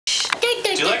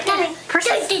you like mommy?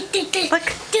 Perseus, look.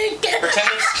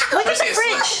 Look at the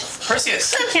fridge.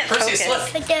 Perseus. Can't Perseus,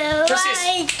 focus. look. Perseus,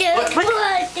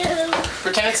 look.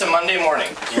 Pretend it's a Monday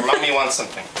morning. Your mommy wants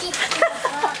something.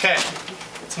 Okay.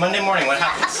 It's Monday morning. What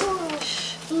happens?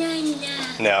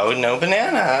 No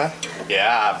banana.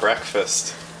 Yeah,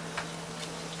 breakfast.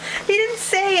 He didn't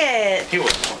say it. He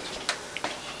would.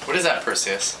 What is that,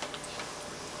 Perseus?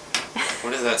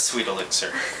 What is that sweet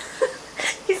elixir?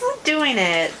 He's not doing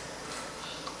it.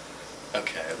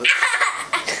 Okay,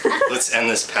 let's end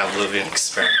this Pavlovian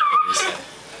experiment. What do you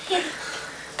say?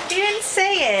 He didn't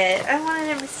say it. I wanted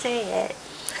him to say it.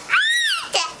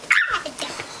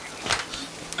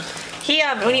 He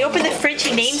when you open the fridge,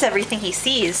 he names everything he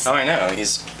sees. Oh, I know.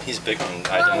 He's big on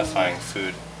identifying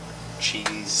food,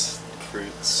 cheese,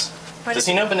 fruits. What Does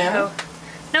he know banana? Oh.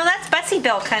 No, that's Bessie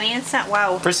Milk, honey. It's not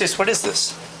wow. Perseus, what is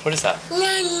this? What is that?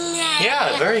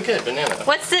 Yeah, very good, banana.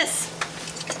 What's this?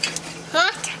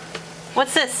 What?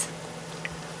 What's this?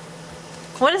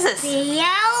 What is this?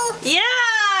 Yellow? Yeah,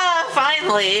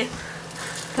 finally.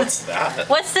 What's that?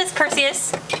 What's this,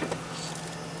 Perseus?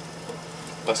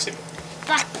 Bless you.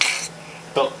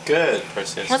 Oh, good,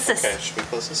 Perseus. What's this? Okay, should we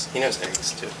close this? He knows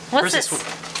eggs too. What's Perseus,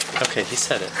 this? Okay, he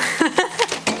said it.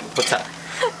 What's that?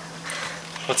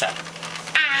 What's that?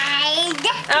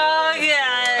 Oh,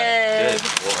 yeah.